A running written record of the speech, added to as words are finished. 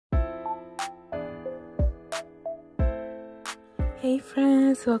Hey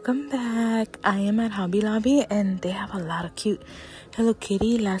friends, welcome back. I am at Hobby Lobby and they have a lot of cute Hello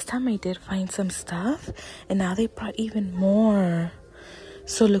Kitty. Last time I did find some stuff and now they brought even more.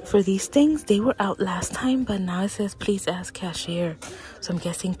 So look for these things. They were out last time, but now it says please ask cashier. So I'm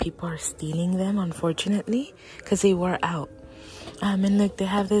guessing people are stealing them, unfortunately, because they were out. And look, they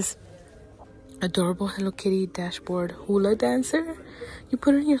have this adorable Hello Kitty dashboard hula dancer. You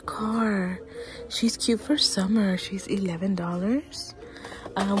put her in your car. She's cute for summer. She's $11.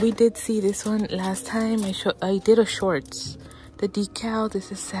 We did see this one last time. I did a shorts. The decal,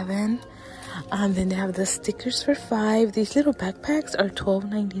 this is $7. Then they have the stickers for $5. These little backpacks are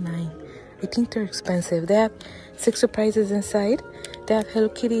 $12.99. I think they're expensive. They have 6 surprises inside. They have Hello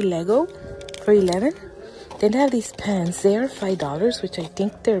Kitty Lego for $11. Then they have these pens. They are $5, which I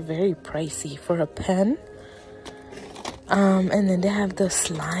think they're very pricey for a pen. And then they have the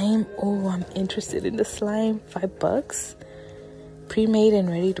slime. Oh, I'm interested in the slime. $5. Pre-made and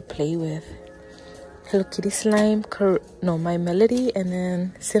ready to play with. Hello Kitty slime. My Melody. And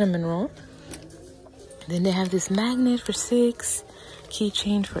then cinnamon roll. Then they have this magnet for $6.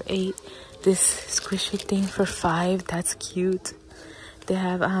 Keychain for $8. This squishy thing for $5. That's cute. They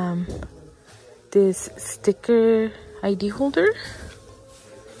have this sticker ID holder.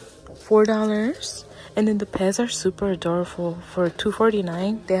 $4. And then the pets are super adorable for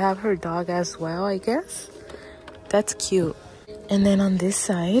 $2.49. They have her dog as well, I guess. That's cute. And then on this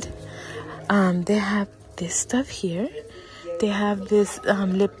side, they have this stuff here. They have this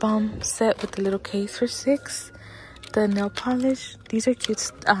lip balm set with the little case for $6. The nail polish. These are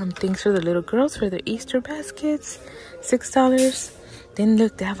cute things for the little girls for their Easter baskets. $6. Then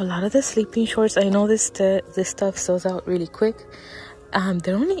look, they have a lot of the sleeping shorts. I know this stuff sells out really quick.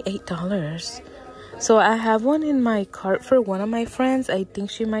 They're only $8. So I have one in my cart for one of my friends. I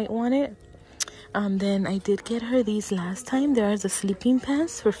think she might want it. Then I did get her these last time. There are the sleeping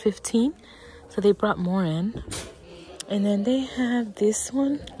pants for $15. So they brought more in. And then they have this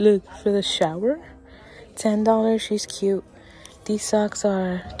one. Look, for the shower. $10. She's cute. These socks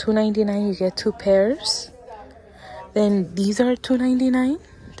are $2.99. You get 2 pairs. Then these are $2.99.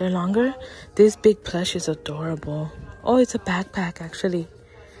 They're longer. This big plush is adorable. Oh, it's a backpack actually.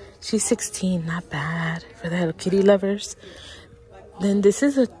 She's 16, not bad for the Hello Kitty lovers. Then this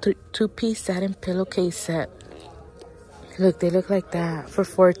is a 2-piece satin pillowcase set. Look, they look like that for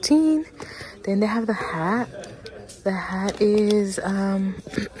 $14. Then they have the hat. The hat is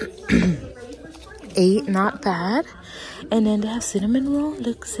 $8, not bad. And then they have cinnamon roll.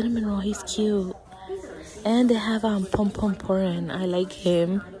 Look, cinnamon roll, he's cute. And they have Pom Pom Purin. I like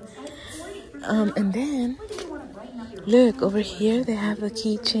him. And then look, over here they have the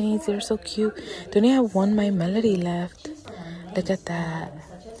keychains. They're so cute. They only have one My Melody left. Look at that.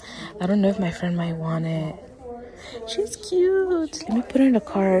 I don't know if my friend might want it. She's cute. Let me put her in the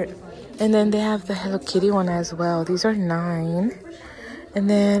cart. And then they have the Hello Kitty one as well. These are $9. And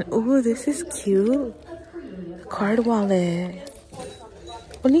then, ooh, this is cute. The card wallet.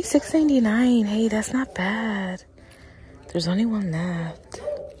 Only $6.99. Hey, that's not bad. There's only one left.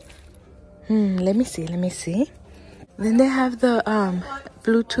 Let me see. Then they have the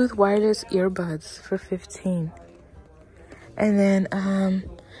Bluetooth wireless earbuds for $15. And then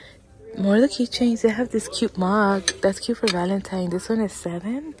more of the keychains. They have this cute mug. That's cute for Valentine. This one is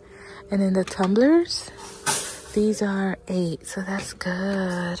 $7. And then the tumblers. These are $8. So that's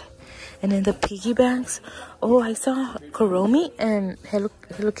good. And then the piggy banks. Oh, I saw Kuromi and Hello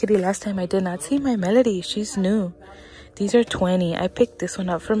Kitty last time. I did not see My Melody. She's new. These are $20. I picked this one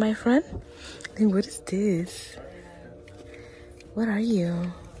up for my friend. Then what is this? What are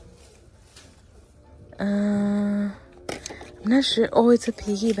you? I'm not sure. Oh, it's a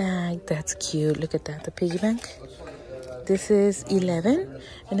piggy bank. That's cute. Look at that. The piggy bank. This is $11.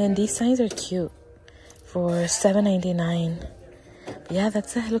 And then these signs are cute for $7.99. Yeah,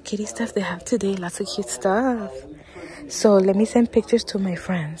 that's the Hello Kitty stuff they have today. Lots of cute stuff. So let me send pictures to my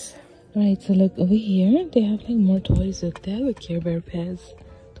friends. Alright, so look over here. They have like more toys. Look, they have a Care Bear pets.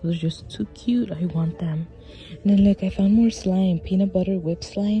 Those are just too cute. I want them. And then look, I found more slime. Peanut butter whipped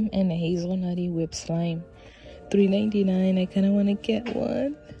slime and hazelnutty whipped slime. $3.99. I kind of want to get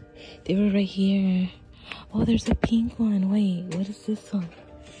one. They were right here. Oh, there's a pink one. Wait, what is this one?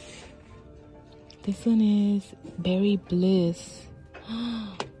 This one is Berry Bliss.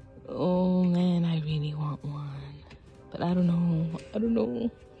 Oh man, I really want one. But I don't know.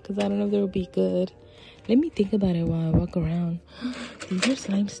 Because I don't know if they'll be good. Let me think about it while I walk around. These are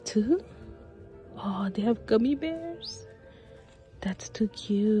slimes too? Oh, they have gummy bears. That's too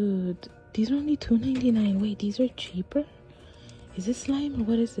cute. These are only $2.99. Wait, these are cheaper? Is this slime or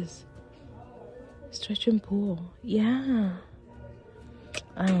what is this? Stretch and pull. Yeah.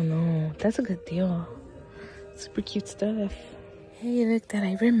 I don't know. That's a good deal. Super cute stuff. Hey, look, that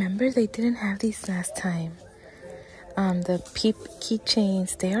I remember they didn't have these last time. The Peep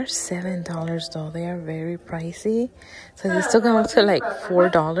keychains, they are $7 though. They are very pricey. So they still come up to like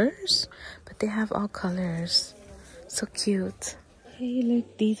 $4. But they have all colors. So cute. Hey,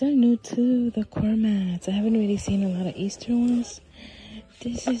 look, these are new too. The core mats. I haven't really seen a lot of Easter ones.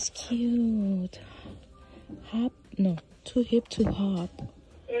 This is cute. Hop? No, too hip to hop.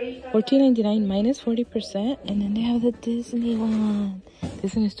 $14.99 minus 40%. And then they have the Disney one.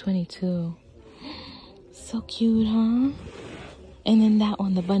 This one is $22. So cute, huh? And then that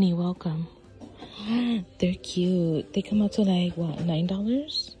one, the bunny welcome. They're cute. They come out to like, what,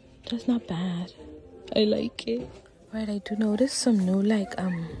 $9? That's not bad. I like it. Right, I do notice some new like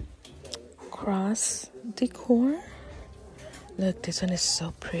cross decor. Look, this one is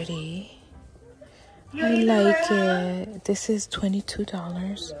so pretty. I like it. This is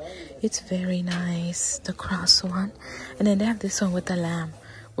 $22. It's very nice, the cross one. And then they have this one with the lamb.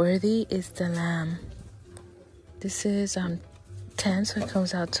 Worthy is the lamb. This is 10, so it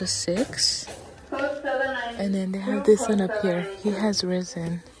comes out to 6. And then they have this one up here. He has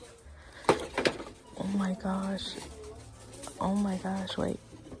risen. Oh my gosh. Oh my gosh, wait.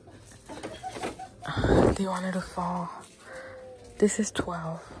 They wanted to fall. This is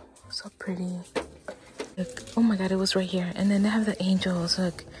 12. So pretty. Look, oh my god, it was right here. And then they have the angels,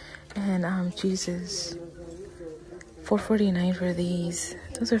 look. And Jesus. $4.49 for these.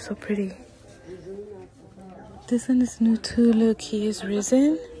 Those are so pretty. This one is new too. Look, he is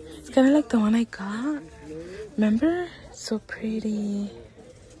risen. It's kind of like the one I got. Remember? So pretty.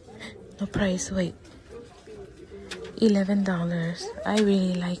 No price, wait. $11. I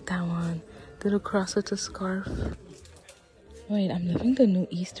really like that one. Little cross with a scarf. Wait, I'm loving the new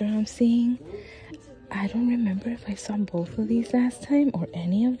Easter I'm seeing. I don't remember if I saw both of these last time or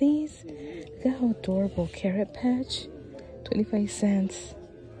any of these. Look at how adorable. Carrot patch, 25 cents.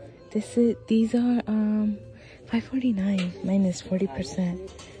 These are $5.49 minus 40%.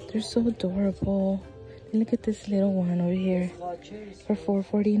 They're so adorable. And look at this little one over here for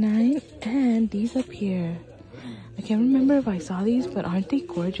 $4.49. And these up here. I can't remember if I saw these, but aren't they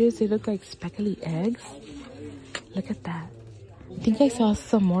gorgeous? They look like speckly eggs. Look at that. I think I saw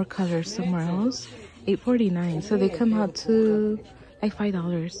some more colors somewhere else. $8.49. So they come out to like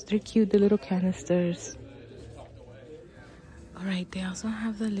 $5. They're cute, the little canisters. Alright, they also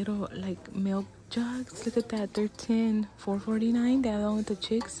have the little like milk jugs. Look at that. They're tin. $4.49. They have the one with the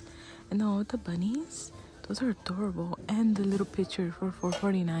chicks and the one with the bunnies. Those are adorable. And the little pitcher for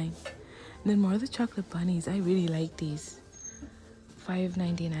 $4.49. And then more of the chocolate bunnies. I really like these.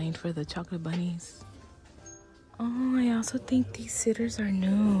 $5.99 for the chocolate bunnies. Oh, I also think these sitters are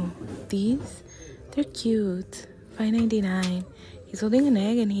new. These, they're cute. $5.99. He's holding an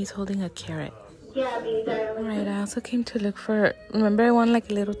egg and he's holding a carrot. Alright, I also came to look for, remember I want like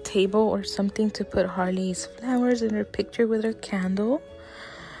a little table or something to put Harley's flowers in her picture with her candle.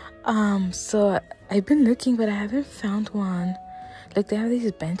 So I've been looking, but I haven't found one. Like, they have these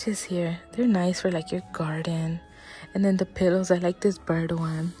benches here. They're nice for like your garden. And then the pillows, I like this bird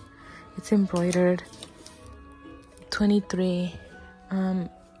one. It's embroidered. $23.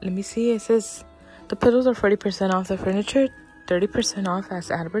 Let me see. It says the pillows are 40% off. The furniture 30% off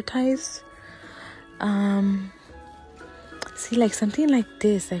as advertised. See, like something like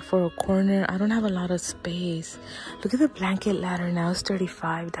this, like for a corner. I don't have a lot of space. Look at the blanket ladder now. It's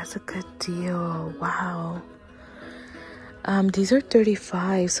 $35. That's a good deal. Wow. These are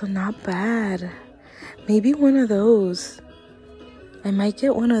 $35, so not bad. Maybe one of those. I might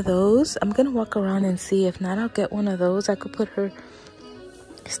get one of those. I'm gonna walk around and see. If not, I'll get one of those. I could put her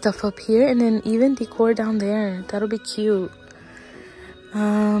stuff up here and then even decor down there. That'll be cute.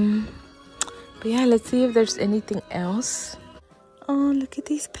 But yeah, let's see if there's anything else. Oh, look at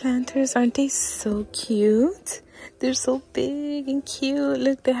these planters. Aren't they so cute? They're so big and cute.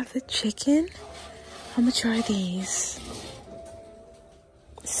 Look, they have the chicken. How much are these?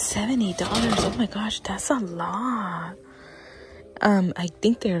 $70. Oh my gosh, that's a lot. I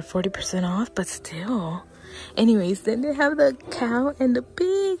think they're 40% off, but still. Anyways, then they have the cow and the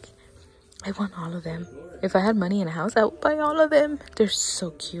pig. I want all of them. If I had money in a house, I would buy all of them. They're so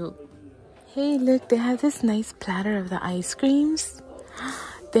cute. Hey, look, they have this nice platter of the ice creams.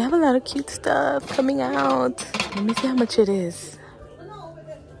 They have a lot of cute stuff coming out. Let me see how much it is.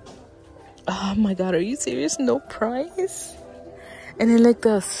 Oh my god, are you serious? No price? And then like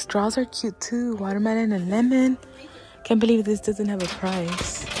the straws are cute too. Watermelon and lemon. Can't believe this doesn't have a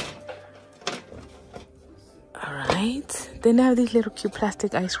price. Alright. Then they have these little cute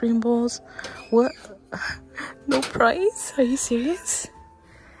plastic ice cream bowls. What? No price? Are you serious?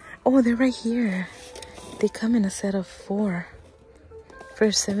 Oh, they're right here. They come in a set of 4 for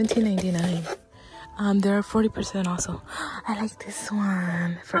 $17.99. There are 40% also. I like this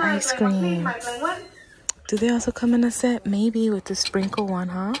one for ice cream. Do they also come in a set? Maybe with the sprinkle one,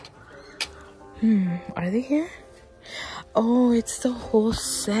 huh? Are they here? Oh, it's the whole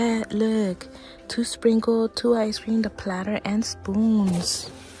set. Look, 2 sprinkle, 2 ice cream, the platter, and spoons.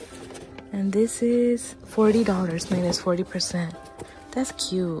 And this is $40 minus 40%. That's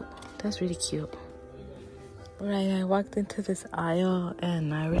cute. That's really cute. Right, I walked into this aisle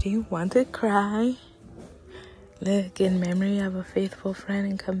and I already want to cry. Look, in memory of a faithful friend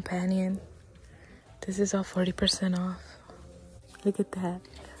and companion. This is all 40% off. Look at that.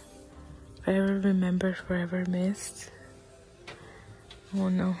 Forever remembered, forever missed. Oh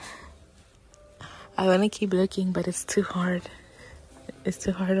no. I want to keep looking, but it's too hard. It's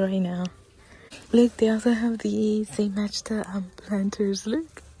too hard right now. Look, they also have these. They match the planters.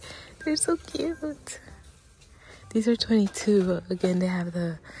 Look, they're so cute. These are 22. Again, they have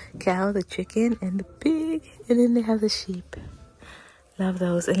the cow, the chicken, and the pig. And then they have the sheep. Love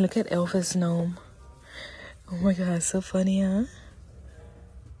those. And look at Elvis gnome. Oh my god, so funny, huh?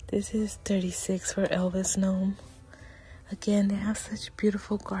 This is 36 for Elvis gnome. Again, they have such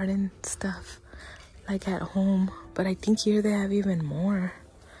beautiful garden stuff, like at home. But I think here they have even more.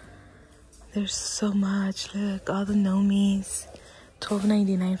 There's so much. Look, all the gnomies.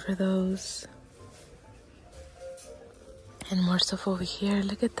 $12.99 for those. And more stuff over here.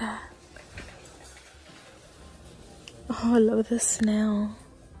 Look at that. Oh, I love the snail.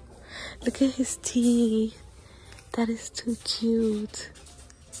 Look at his teeth. That is too cute.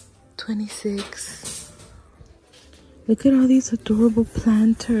 26. Look at all these adorable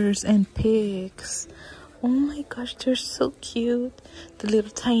planters and pigs. Oh my gosh, they're so cute. The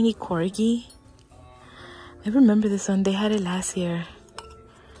little tiny corgi. I remember this one. They had it last year.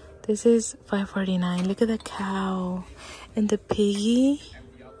 This is $5.49. Look at the cow and the piggy.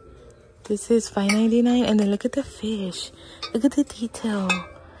 This is $5.99. And then look at the fish. Look at the detail.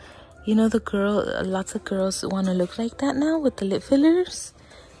 You know, the girl, lots of girls want to look like that now with the lip fillers.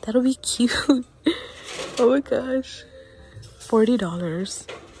 That'll be cute. Oh my gosh. $40.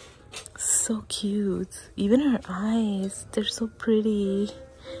 So cute. Even her eyes, they're so pretty.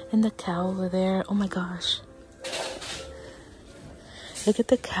 And the cow over there. Oh my gosh. Look at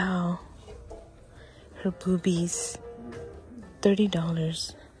the cow. Her boobies.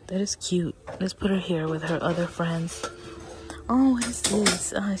 $30. That is cute. Let's put her here with her other friends. Oh, what is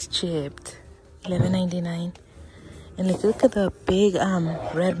this? Oh, it's chipped. $11.99. And look at the big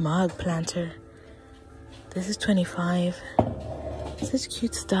red mug planter. This is $25. Such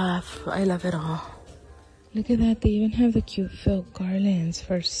cute stuff. I love it all. Look at that. They even have the cute felt garlands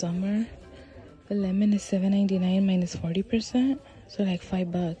for summer. The lemon is $7.99 minus 40%. So like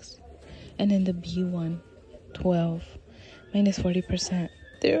 $5. And then the bee one, $12 minus 40%.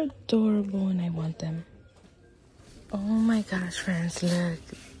 They're adorable and I want them. Oh my gosh, friends, look.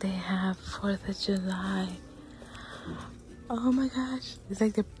 They have 4th of July. Oh my gosh. It's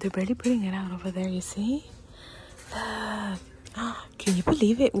like they're barely putting it out over there, you see? Look. Can you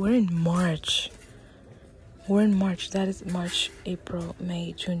believe it? We're in March. We're in March. That is March, April,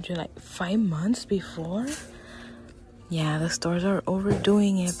 May, June, July. 5 months before? Yeah, the stores are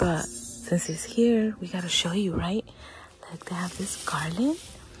overdoing it, but since it's here, we gotta show you, right? Like they have this garland.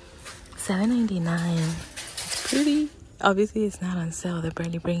 $7.99. It's pretty. Obviously, it's not on sale. They're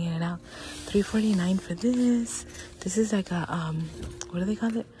barely bringing it out. $3.49 for this. This is like a what do they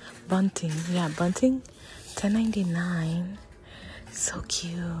call it? Bunting. Yeah, bunting. $10.99. So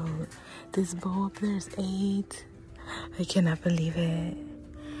cute. This bow up there is $8. I cannot believe it.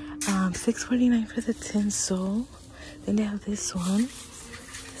 $6.49 for the tinsel. Then they have this one.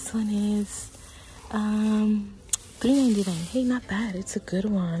 This one is $3.99. Hey, not bad. It's a good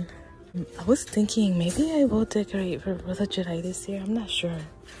one. I was thinking maybe I will decorate for 4th of July this year. I'm not sure.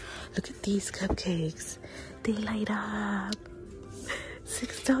 Look at these cupcakes. They light up.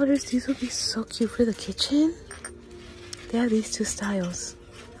 $6. These will be so cute for the kitchen. They have these 2 styles.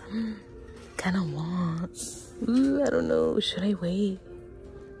 Kind of want. Ooh, I don't know. Should I wait?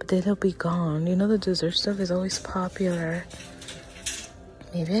 But then they'll be gone. You know the dessert stuff is always popular.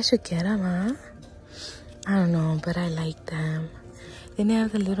 Maybe I should get them, huh? I don't know, but I like them. Then they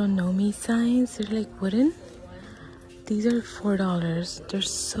have the little Nomi signs. They're like wooden. These are $4. They're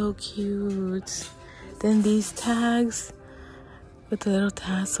so cute. Then these tags with the little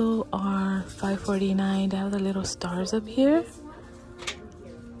tassel are $5.49. They have the little stars up here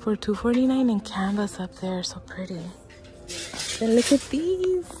for $2.49 and canvas up there. So pretty. Then look at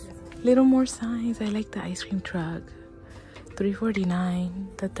these. Little more signs. I like the ice cream truck.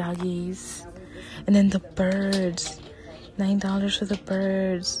 $3.49. The doggies. And then the birds. $9 for the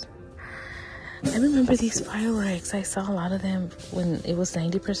birds. I remember these fireworks. I saw a lot of them when it was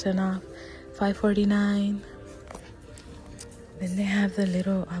 90% off. $5.49. Then they have the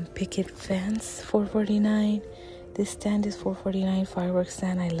little picket fence, $4.49. This stand is $4.49. Fireworks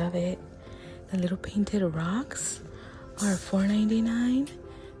stand, I love it. The little painted rocks are $4.99.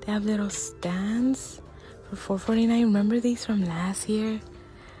 They have little stands for $4.49. Remember these from last year?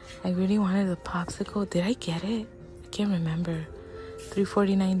 I really wanted the popsicle. Did I get it? I can't remember.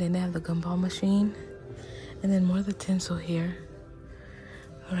 $3.49. Then they have the gumball machine. And then more of the tinsel here.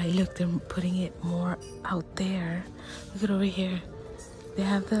 Alright, look, they're putting it more out there. Look at over here. They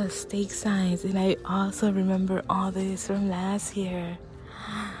have the steak signs. And I also remember all this from last year.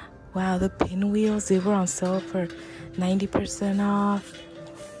 Wow, the pinwheels, they were on sale for 90% off.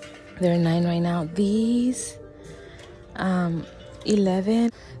 They're $9 right now. These,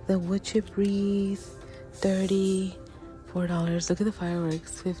 $11. The wood chip wreath, $30. $4. Look at the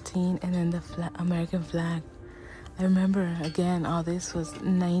fireworks, $15. And then the American flag. I remember, again, all this was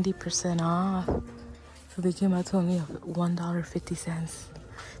 90% off. So they came out to only $1.50.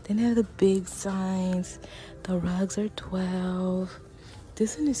 Then they have the big signs. The rugs are $12.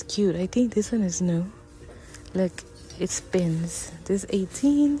 This one is cute. I think this one is new. Look, it spins. This is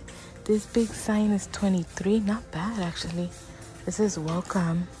 $18. This big sign is $23. Not bad, actually. This is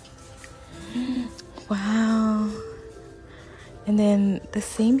welcome. Wow. And then the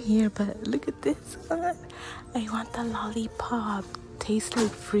same here, but look at this one. I want the lollipop. Tastes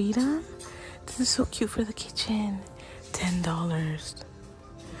like freedom. This is so cute for the kitchen. $10.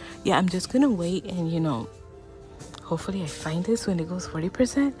 Yeah, I'm just gonna wait and, you know, hopefully I find this when it goes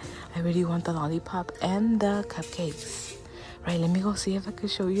 40%. I really want the lollipop and the cupcakes. Right, let me go see if I can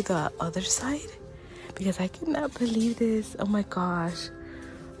show you the other side. Because I cannot believe this. Oh my gosh.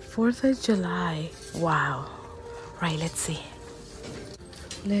 4th of July. Wow. Right, let's see.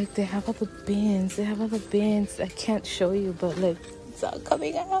 Look, they have all the bins. They have all the bins. I can't show you, but look, it's all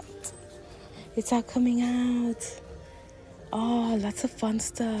coming out. It's all coming out. Oh, lots of fun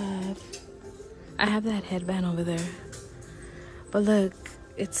stuff. I have that headband over there. But look,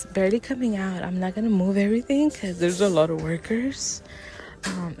 it's barely coming out. I'm not going to move everything because there's a lot of workers.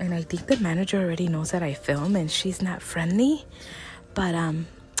 And I think the manager already knows that I film and she's not friendly. But,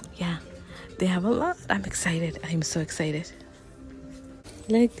 yeah, they have a lot. I'm excited. I'm so excited.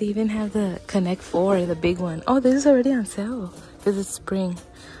 Look, they even have the Connect 4, the big one. Oh, this is already on sale because it's spring.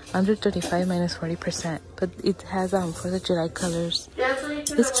 Under 35 minus 40%. But it has 4th of July colors.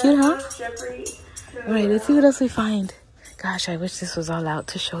 It's cute, huh? Alright, let's see what else we find. Gosh, I wish this was all out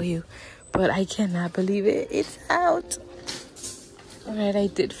to show you. But I cannot believe it. It's out. Alright, I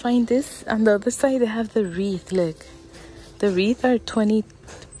did find this. On the other side, they have the wreath. Look. The wreath are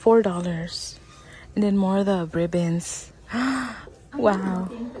 $24. And then more of the ribbons. Wow.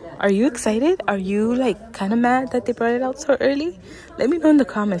 Are you excited? Are you like kind of mad that they brought it out so early? Let me know in the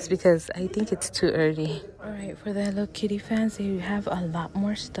comments because I think it's too early. Alright, for the Hello Kitty fans, they have a lot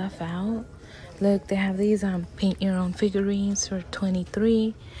more stuff out. Look, they have these paint your own figurines for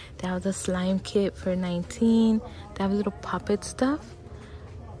 $23. They have the slime kit for $19. They have little puppet stuff.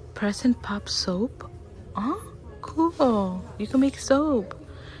 Press and pop soap. Oh, cool. You can make soap.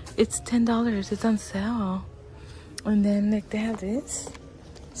 It's $10. It's on sale. And then like they have this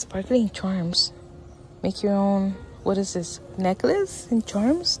sparkling charms. Make your own, what is this, necklace and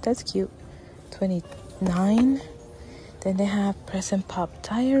charms? That's cute. $29. Then they have press and pop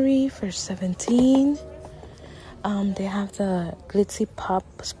diary for $17. They have the glitzy pop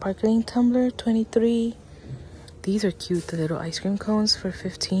sparkling tumbler, $23. These are cute, the little ice cream cones for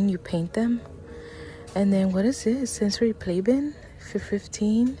 $15. You paint them. And then what is this, sensory play bin for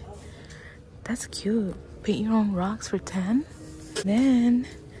 $15. That's cute. Paint your own rocks for $10. Then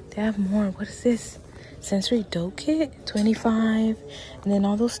they have more. What is this? Sensory dough kit, $25. And then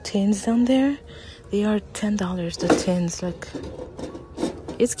all those tins down there, they are $10. The tins, look,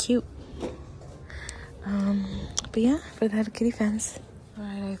 it's cute. But yeah, for the Hello Kitty fans.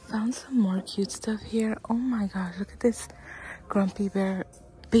 Alright, I found some more cute stuff here. Oh my gosh, look at this Grumpy Bear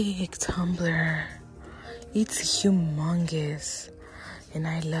big tumbler. It's humongous, and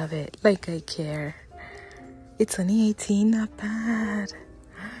I love it. Like I care. It's only $18, not bad.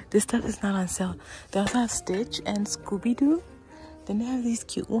 This stuff is not on sale. They also have Stitch and Scooby-Doo. Then they have these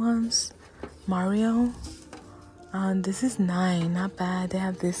cute ones. Mario. This is $9, not bad. They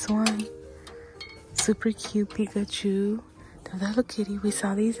have this one. Super cute Pikachu. The Hello Kitty. We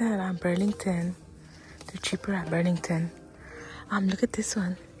saw these at Burlington. They're cheaper at Burlington. Look at this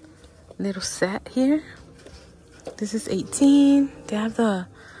one. Little set here. This is 18. They have the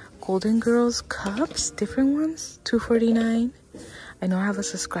Golden Girls cups, different ones, $2.49. I know I have a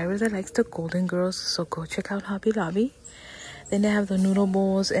subscriber that likes the Golden Girls, so go check out Hobby Lobby. Then they have the noodle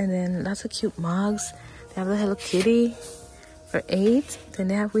bowls and then lots of cute mugs. They have the Hello Kitty for $8. Then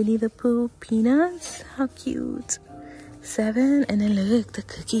they have Winnie the Pooh peanuts. How cute. $7. And then look, the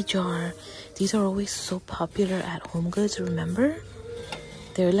cookie jar. These are always so popular at Home Goods, remember?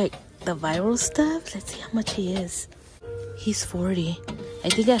 They're like the viral stuff. Let's see how much he is. He's 40. I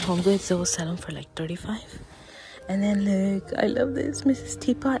think at Home Goods they will sell them for like 35. And then look, I love this Mrs.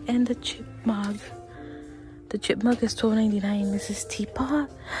 Teapot and the chip mug. The chip mug is $12.99. Mrs. Teapot,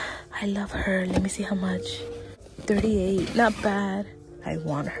 I love her. Let me see how much. 38. Not bad. I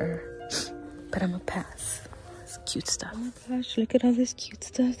want her, but I'm a pass. It's cute stuff. Oh my gosh, look at all this cute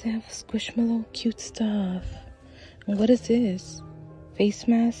stuff. They have Squishmallow cute stuff. And what is this? Face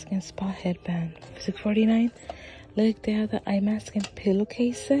mask and spa headband. $6.49. Look, they have the eye mask and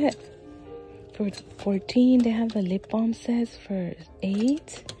pillowcase set for $14. They have the lip balm sets for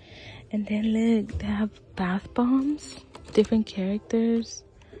 $8. And then look, they have bath bombs, different characters.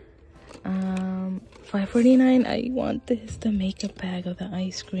 $5.49. I want this, the makeup bag of the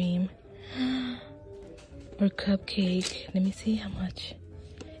ice cream or cupcake. Let me see how much.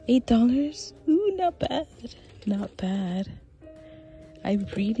 $8. Ooh, not bad. Not bad. I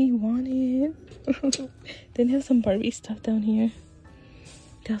really want it. Then have some Barbie stuff down here.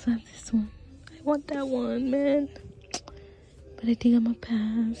 They also have this one. I want that one, man. But I think I'm gonna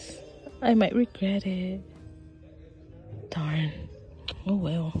pass. I might regret it. Darn. Oh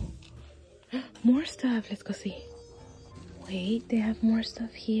well. More stuff. Let's go see. Wait, they have more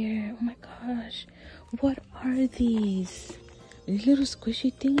stuff here. Oh my gosh. What are these? These little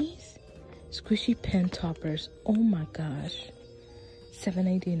squishy thingies? Squishy pen toppers. Oh my gosh.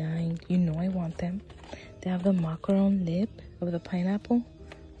 $7.99. You know I want them. They have the macaron lip of the pineapple.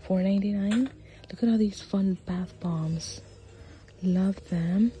 $4.99. Look at all these fun bath bombs. Love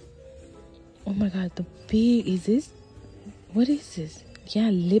them. Oh my god, the big, is this? What is this? Yeah,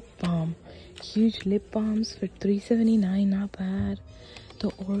 lip balm. Huge lip balms for $3.79. Not bad. The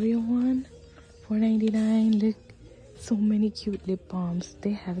Oreo one, $4.99. Look, so many cute lip balms.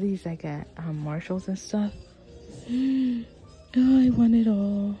 They have these like at Marshalls and stuff. Oh, I want it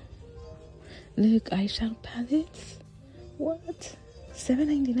all. Look, eyeshadow palettes. What?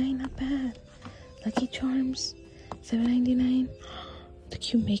 $7.99. Not bad. Lucky Charms, $7.99. The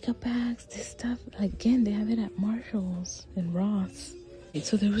cute makeup bags, this stuff. Again, they have it at Marshalls and Ross.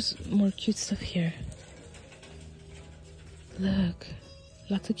 So there was more cute stuff here. Look,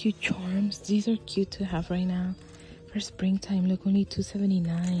 lots of cute charms. These are cute to have right now for springtime. Look, only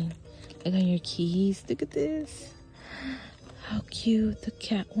 $2.79. Like on your keys. Look at this. How cute. The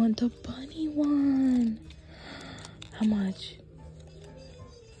cat one, the bunny one. How much?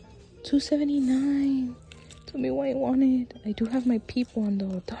 $2.79. Tell me why I want it. I do have my peep one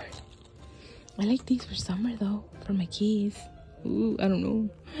though. Darn. I like these for summer though, for my keys. Ooh, I don't know.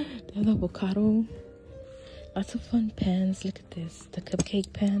 They have the avocado. Lots of fun pens. Look at this. The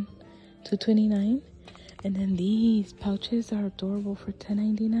cupcake pen, $2.29. And then these pouches are adorable for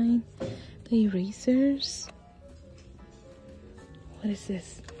 $10.99. The erasers. What is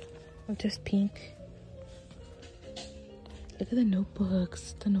this? Oh, just pink. Look at the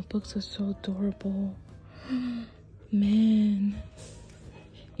notebooks. The notebooks are so adorable. Man,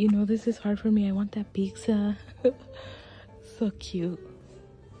 you know this is hard for me. I want that pizza. So cute.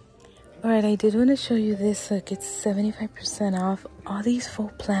 Alright, I did want to show you this. Look, it's 75% off. All these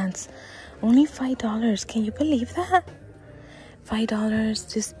faux plants, only $5. Can you believe that?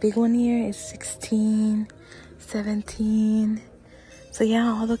 $5. This big one here is $16, $17. So yeah,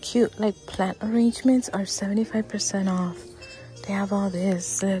 all the cute like plant arrangements are 75% off. They have all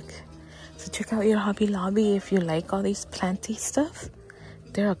this. Look. So check out your Hobby Lobby if you like all these planty stuff.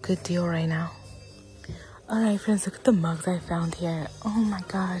 They're a good deal right now. Alright friends, look at the mugs I found here. Oh my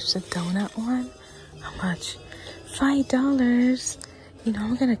gosh, the donut one. How much? $5. You know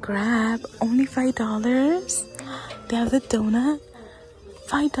I'm gonna grab. Only $5. They have the donut.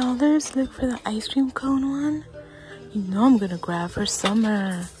 $5. Look for the ice cream cone one. You know I'm gonna grab for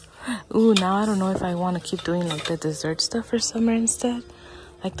summer. Ooh, now I don't know if I want to keep doing like the dessert stuff for summer instead.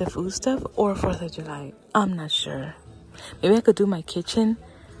 Like the food stuff, or 4th of July. I'm not sure. Maybe I could do my kitchen.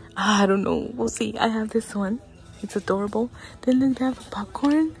 I don't know. We'll see. I have this one. It's adorable. Then look, they have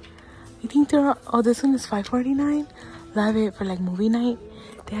popcorn. I think they're... Oh, this one is $5.49. Love it for like movie night.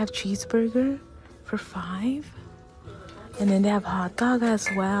 They have cheeseburger for $5. And then they have hot dog as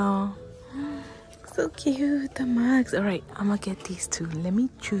well. So cute. The mugs. Alright, I'm gonna get these two. Let me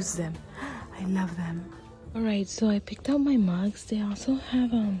choose them. I love them. All right, so I picked out my mugs. They also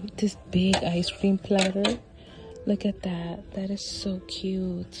have this big ice cream platter. Look at that. That is so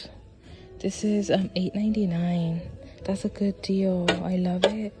cute. This is $8.99. That's a good deal. I love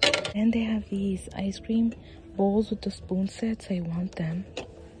it. And they have these ice cream bowls with the spoon sets. I want them.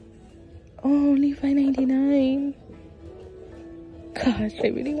 Oh, only $5.99. Gosh, I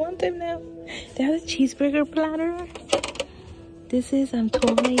really want them now. They have a cheeseburger platter. This is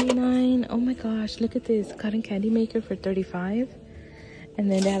 $12.99. Oh my gosh, look at this cotton candy maker for $35. And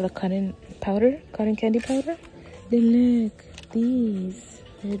then they have a cotton candy powder. Then look, these,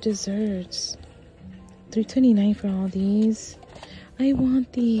 they're desserts. $3.29 for all these. I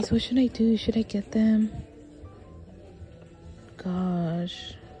want these. What should I do? Should I get them?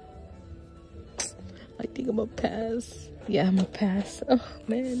 Gosh, I think I'm gonna pass. Yeah, I'm gonna pass. Oh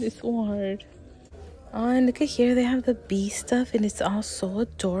man, it's so hard. Oh, and look at here, they have the bee stuff and it's all so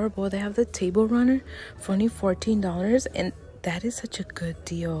adorable. They have the table runner for only $14, and that is such a good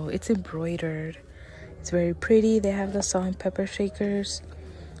deal. It's embroidered. It's very pretty. They have the salt and pepper shakers.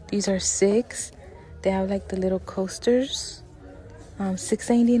 These are $6. They have like the little coasters,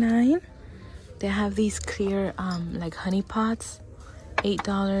 $6.99. They have these clear like honey pots,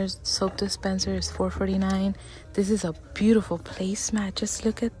 $8. Soap dispenser is $4.49. This is a beautiful placemat. Just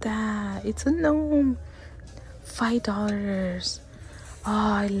look at that. It's a gnome. $5. Oh,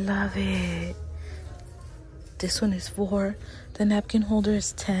 I love it. This one is $4. The napkin holder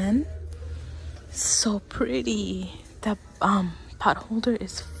is $10. So pretty. That pot holder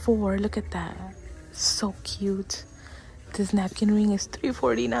is $4. Look at that. So cute. This napkin ring is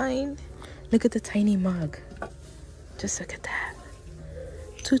 $3.49. Look at the tiny mug. Just look at that.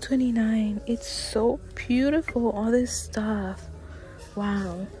 $2.29. It's so beautiful. All this stuff.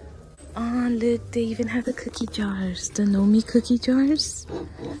 Wow. Oh, look, they even have the cookie jars. The Nomi cookie jars.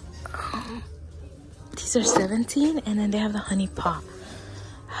 These are $17, and then they have the honey pot.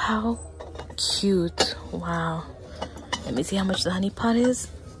 How cute. Wow. Let me see how much the honey pot is.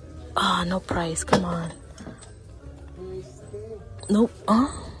 Oh, no price. Come on. Nope.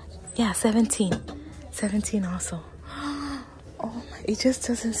 Oh, yeah, 17. 17 also. Oh my, it just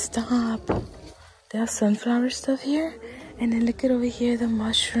doesn't stop. They have sunflower stuff here. And then look at over here, the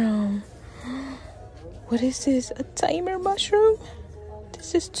mushroom. What is this? A timer mushroom?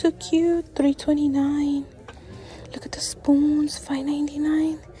 This is too cute. $3.29. Look at the spoons.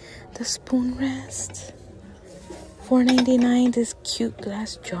 $5.99. The spoon rest. $4.99. This cute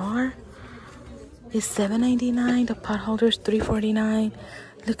glass jar is $7.99. The pot holder is $3.49.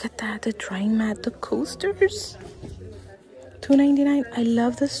 Look at that. The drying mat. The coasters. $2.99. I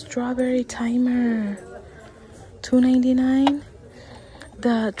love the strawberry timer. $2.99.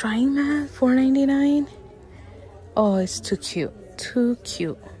 The drying mat. $4.99. Oh, it's too cute. Too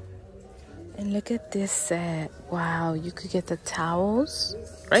cute. And look at this set. Wow, you could get the towels,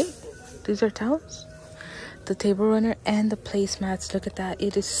 right? These are towels. The table runner and the placemats. Look at that.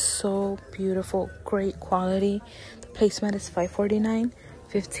 It is so beautiful. Great quality. The placemat is $5.49,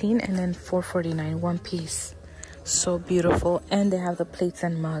 $15, and then $4.49. One piece. So beautiful. And they have the plates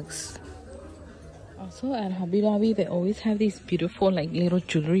and mugs. Also at Hobby Lobby, they always have these beautiful like little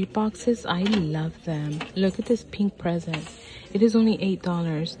jewelry boxes. I love them. Look at this pink present. It is only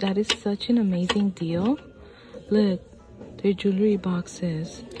 $8. That is such an amazing deal. Look, they're jewelry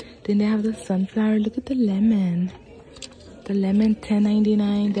boxes. Then they have the sunflower. Look at the lemon. The lemon,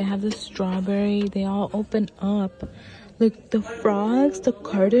 $10.99. They have the strawberry. They all open up. Look, the frogs, the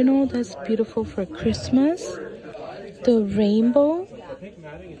cardinal. That's beautiful for Christmas. The rainbow.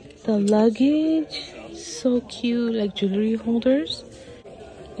 The luggage. So cute. Like jewelry holders.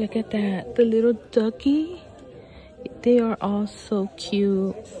 Look at that. The little ducky. They are all so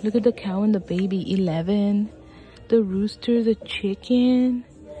cute. Look at the cow and the baby. $11. The rooster, the chicken.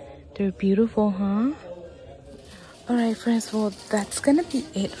 They're beautiful, huh? Alright friends, well that's gonna be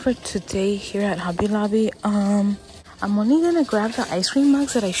it for today here at Hobby Lobby. I'm only gonna grab the ice cream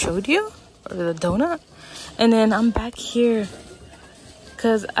mugs that I showed you, or the donut, and then I'm back here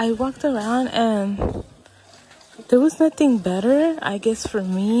because I walked around and there was nothing better, I guess, for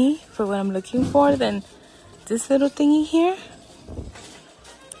me, for what I'm looking for, than this little thingy here.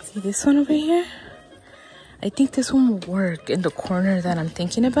 See this one over here? I think this one will work in the corner that I'm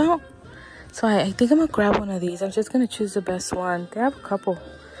thinking about. So I think I'm gonna grab one of these. I'm just gonna choose the best one. They have a couple.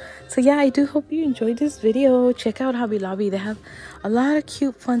 So yeah, I do hope you enjoyed this video. Check out Hobby Lobby. They have a lot of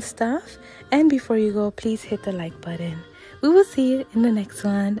cute, fun stuff. And before you go, please hit the like button. We will see you in the next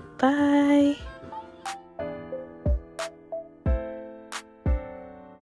one. Bye.